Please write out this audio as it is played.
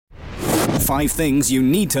5 things you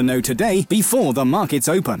need to know today before the markets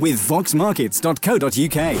open with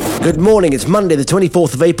voxmarkets.co.uk. Good morning, it's Monday the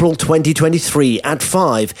 24th of April 2023 at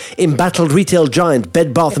 5. Embattled retail giant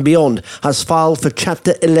Bed Bath & Beyond has filed for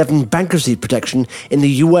Chapter 11 bankruptcy protection in the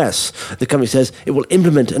US. The company says it will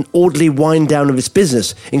implement an orderly wind down of its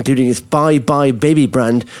business, including its Bye Bye Baby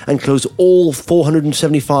brand, and close all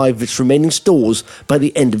 475 of its remaining stores by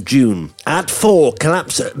the end of June. At 4,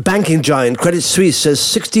 collapse banking giant Credit Suisse says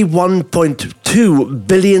 61.2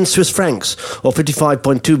 billion Swiss francs, or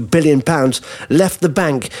 55.2 billion pounds, left the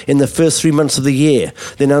bank in the first 3 months of the year.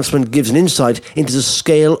 The announcement gives an insight into the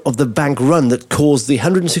scale of the bank run that caused the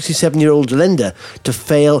 167-year-old lender to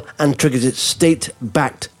fail and triggered its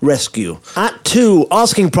state-backed rescue. At 2,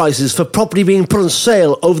 asking prices for property being put on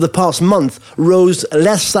sale over the past month rose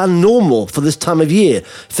less than normal for this time of year.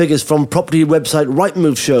 Figures from property website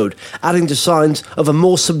Rightmove showed, adding to signs of a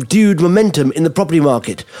more subdued momentum in the property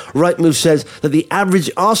market. Rightmove says that the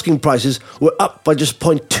average asking prices were up by just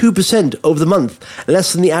 0.2% over the month,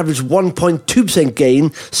 less than the average 1.2%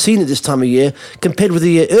 gain seen at this time of year. Compared with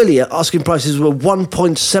the year earlier, asking prices were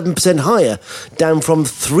 1.7% higher, down from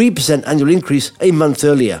 3% annual increase a month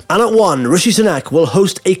earlier. And at 1, Rishi Sunak will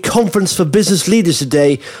host a conference for business leaders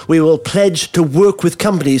today. We will pledge to work with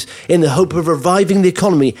companies in the hope of reviving the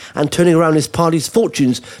economy and turning around his party's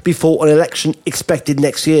fortunes before an election expected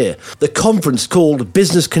next year. The conference, called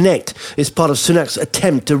Business Connect, is part of Sunak's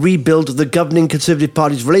attempt to rebuild the governing Conservative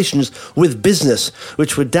Party's relations with business,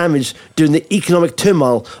 which were damaged during the economic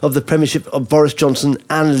turmoil of the premiership of Boris Johnson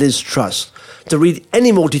and Liz Truss. To read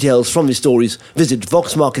any more details from these stories, visit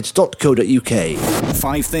voxmarkets.co.uk.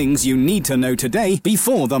 5 things you need to know today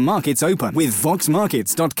before the markets open with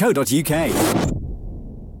voxmarkets.co.uk.